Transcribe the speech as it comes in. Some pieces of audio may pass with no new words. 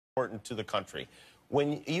important to the country.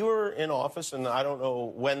 When you were in office, and I don't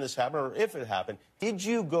know when this happened or if it happened, did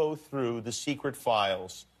you go through the secret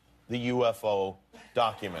files, the UFO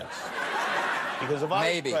documents? Because if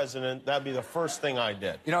I was president, that'd be the first thing I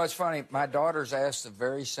did. You know, it's funny. My daughters asked the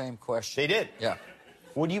very same question. They did? Yeah.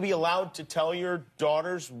 Would you be allowed to tell your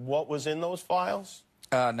daughters what was in those files?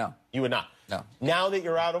 No. You would not? No. Now that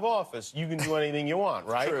you're out of office, you can do anything you want,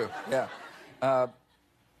 right? True, yeah.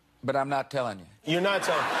 But I'm not telling you. You're not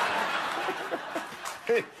telling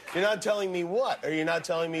You're not telling me what? Are you not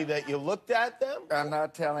telling me that you looked at them? I'm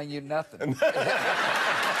not telling you nothing.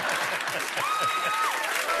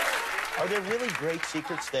 Are there really great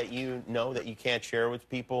secrets that you know that you can't share with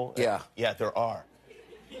people? Yeah. Yeah, there are.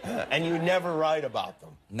 And you never write about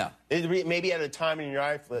them? No. Maybe at a time in your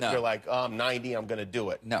life that you're like, oh, I'm 90, I'm going to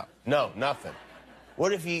do it. No. No, nothing.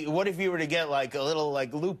 What if you were to get like a little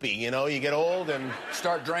like loopy, you know, you get old and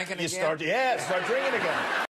start drinking again? Start drinking again.